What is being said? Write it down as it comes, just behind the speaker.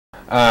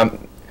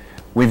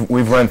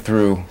We've run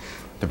through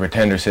the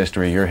Pretenders'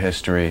 history, your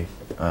history.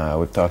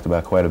 We've talked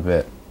about quite a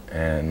bit,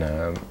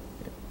 and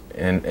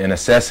in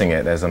assessing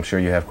it, as I'm sure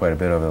you have quite a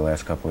bit over the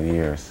last couple of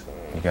years,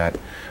 you got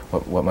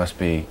what must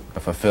be a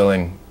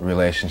fulfilling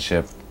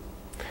relationship.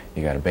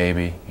 You got a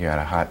baby, you got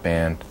a hot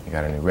band, you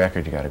got a new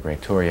record, you got a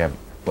great tour. You have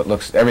what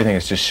looks, everything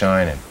is just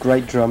shining.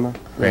 Great drummer.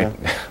 Great.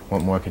 Yeah.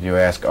 What more could you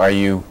ask? Are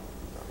you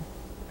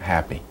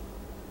happy?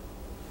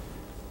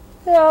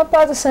 Yeah,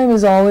 about the same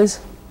as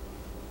always.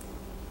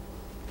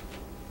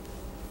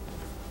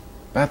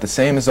 About the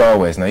same as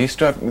always. Now, you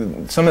struck,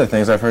 some of the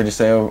things I've heard you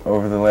say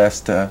over the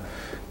last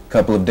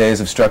couple of days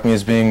have struck me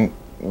as being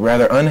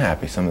rather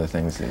unhappy, some of the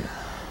things that...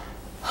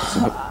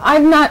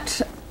 I'm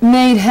not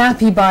made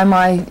happy by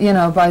my, you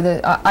know, by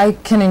the... I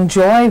can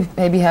enjoy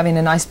maybe having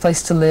a nice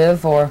place to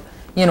live or,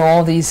 you know,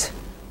 all these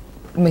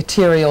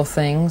material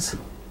things,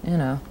 you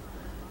know,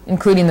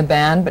 including the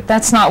band, but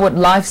that's not what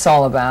life's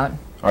all about.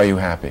 Are you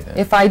happy then?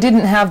 If I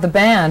didn't have the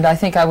band, I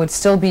think I would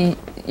still be,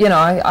 you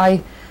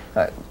know,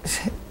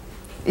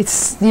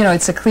 it's, you know,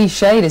 it's a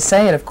cliche to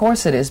say it, of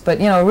course it is, but,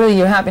 you know, really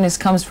your happiness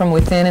comes from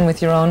within and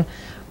with your own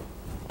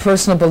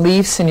personal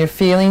beliefs and your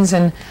feelings,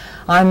 and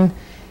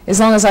as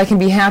long as I can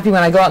be happy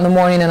when I go out in the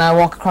morning and I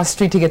walk across the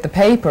street to get the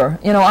paper,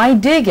 you know, I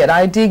dig it.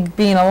 I dig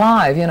being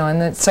alive, you know,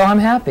 and so I'm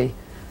happy.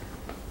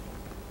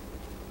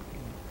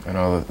 And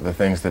all the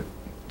things that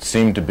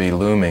seem to be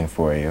looming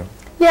for you.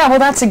 Yeah, well,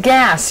 that's a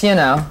gas, you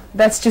know.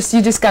 That's just,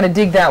 you just got to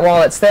dig that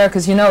while it's there,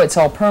 because you know it's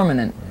all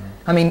permanent.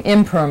 I mean,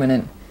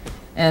 impermanent.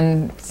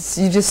 And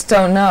you just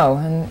don't know,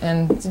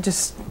 and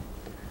just,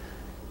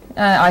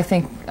 I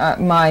think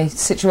my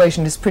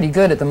situation is pretty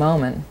good at the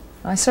moment.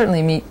 I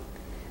certainly meet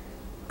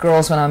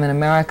girls when I'm in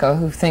America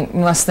who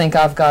must think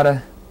I've got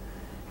to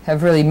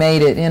have really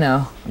made it, you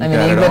know. I mean,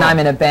 even I'm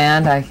in a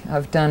band,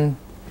 I've done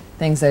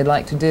things they'd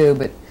like to do,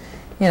 but,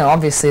 you know,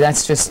 obviously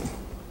that's just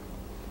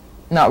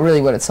not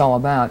really what it's all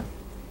about.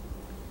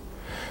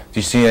 Do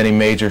you see any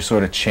major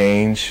sort of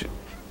change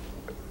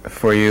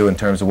for you in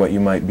terms of what you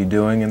might be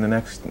doing in the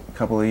next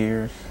couple of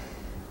years?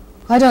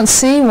 I don't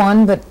see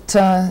one, but,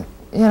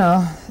 you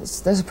know,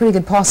 there's a pretty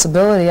good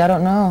possibility. I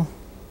don't know.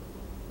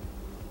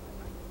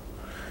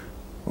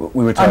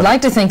 I'd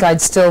like to think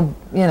I'd still,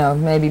 you know,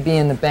 maybe be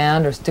in the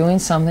band or doing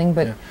something,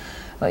 but,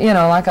 you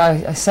know, like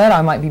I said,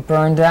 I might be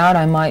burned out.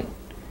 I might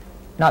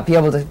not be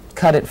able to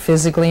cut it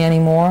physically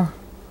anymore.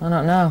 I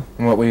don't know.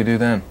 And what will you do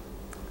then?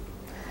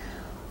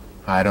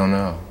 I don't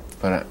know.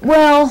 But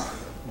well,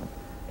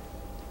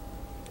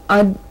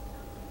 I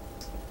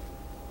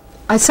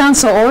sound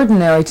so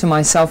ordinary to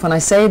myself when I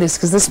say this,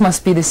 because this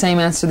must be the same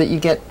answer that you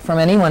get from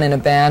anyone in a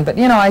band, but,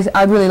 you know,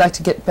 I'd really like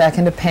to get back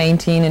into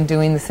painting and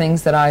doing the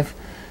things that I've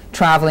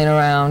traveling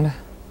around,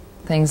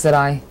 things that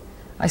I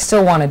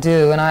still want to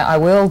do, and I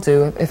will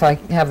do if I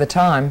have the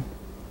time.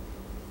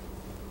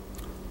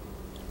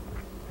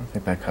 I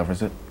think that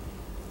covers it.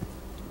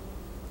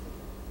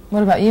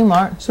 What about you,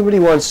 Mark? Somebody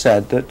once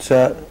said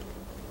that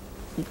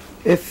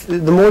if the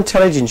more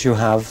intelligence you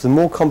have, the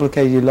more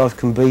complicated your life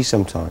can be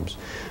sometimes.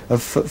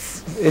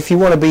 If you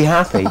want to be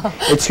happy,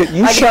 it's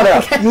you shut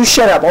up. You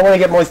shut up. I want to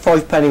get my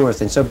 5 penny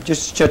worth in, so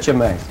just shut your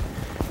mouth.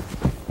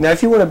 Now,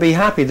 if you want to be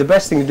happy, the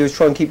best thing to do is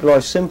try and keep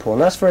life simple,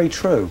 and that's very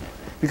true.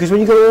 Because when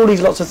you've got all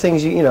these lots of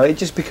things, you know, it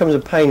just becomes a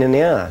pain in the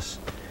ass.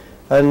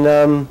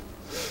 And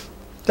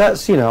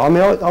that's, you know, I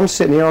mean, I'm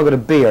sitting here, I've got a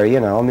beer,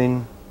 you know, I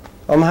mean,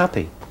 I'm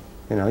happy.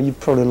 You know, you've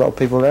probably a lot of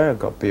people there have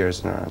got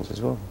beers in their hands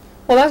as well.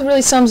 Well, that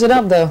really sums it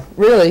up, though,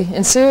 really,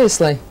 and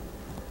seriously.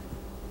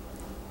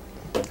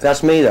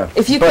 That's me, though.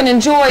 If you can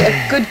enjoy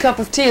a good cup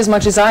of tea as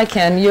much as I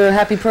can, you're a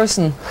happy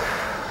person.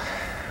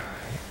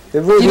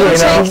 Really, you don't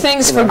take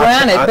things for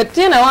granted, but,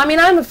 you know, I mean,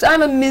 I'm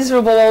a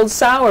miserable old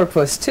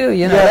sourpuss, too,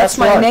 you know. Yeah, that's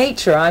my right.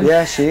 nature.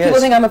 Yeah, she is.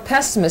 People think I'm a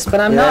pessimist, but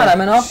I'm not.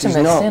 I'm an optimist,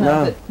 she's not, you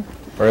know. No.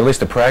 Or at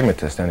least a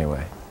pragmatist,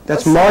 anyway.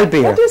 That's my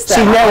beer. What is that?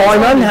 See, now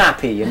I'm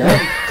unhappy, you know.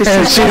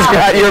 And she's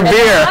got your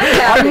beer.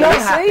 I'm not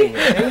happy.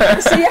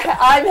 See,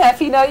 I'm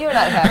happy. No, you're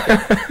not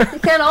happy. You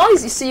can't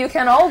always. You see, you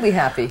can't all be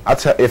happy. I'll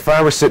tell. If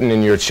I were sitting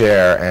in your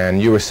chair and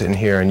you were sitting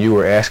here and you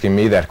were asking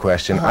me that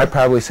question, I'd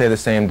probably say the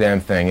same damn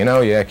thing. You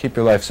know, yeah, keep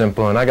your life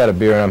simple, and I got a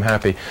beer and I'm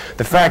happy.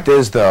 The fact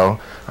is, though,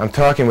 I'm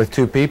talking with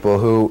two people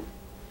who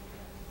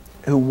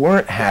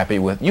weren't happy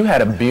with. You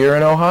had a beer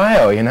in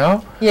Ohio, you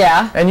know?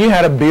 Yeah. And you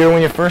had a beer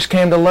when you first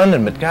came to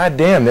London, but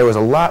goddamn, there was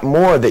a lot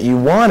more that you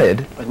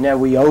wanted. But now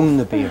we own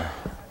the beer.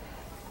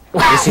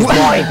 This is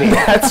my beer.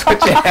 That's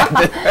what you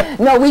had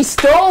to... No, we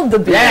stole the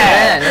beer.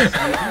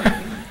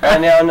 Yeah. I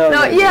know.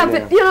 No, yeah,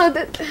 but, you know,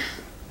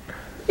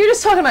 you're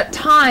just talking about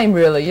time,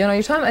 really. You know,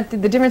 you're talking about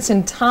the difference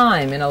in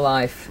time in a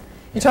life.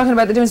 You're talking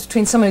about the difference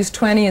between someone who's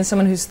 20 and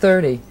someone who's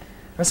 30.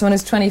 Or someone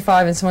who's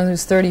 25 and someone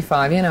who's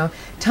 35, you know.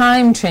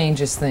 Time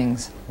changes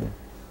things.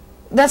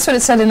 That's what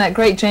it said in that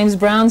great James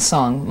Brown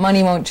song,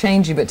 money won't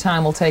change you, but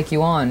time will take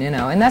you on, you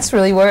know. And that's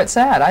really where it's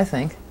at, I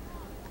think.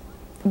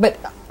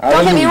 But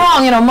don't get me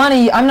wrong, you know,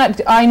 money,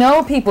 I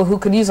know people who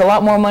could use a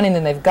lot more money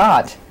than they've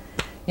got.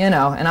 You you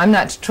know, and I'm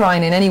not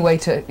trying in any way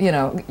to, you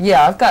know,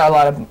 yeah, I've got a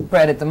lot of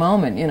bread at the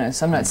moment, you know,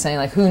 so I'm not saying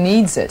like who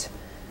needs it,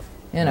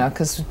 you know,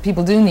 because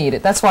people do need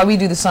it. That's why we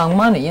do the song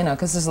Money, you know,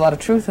 because there's a lot of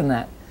truth in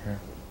that. Yeah.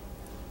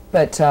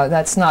 But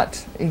that's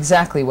not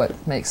exactly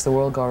what makes the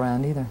world go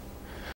around either.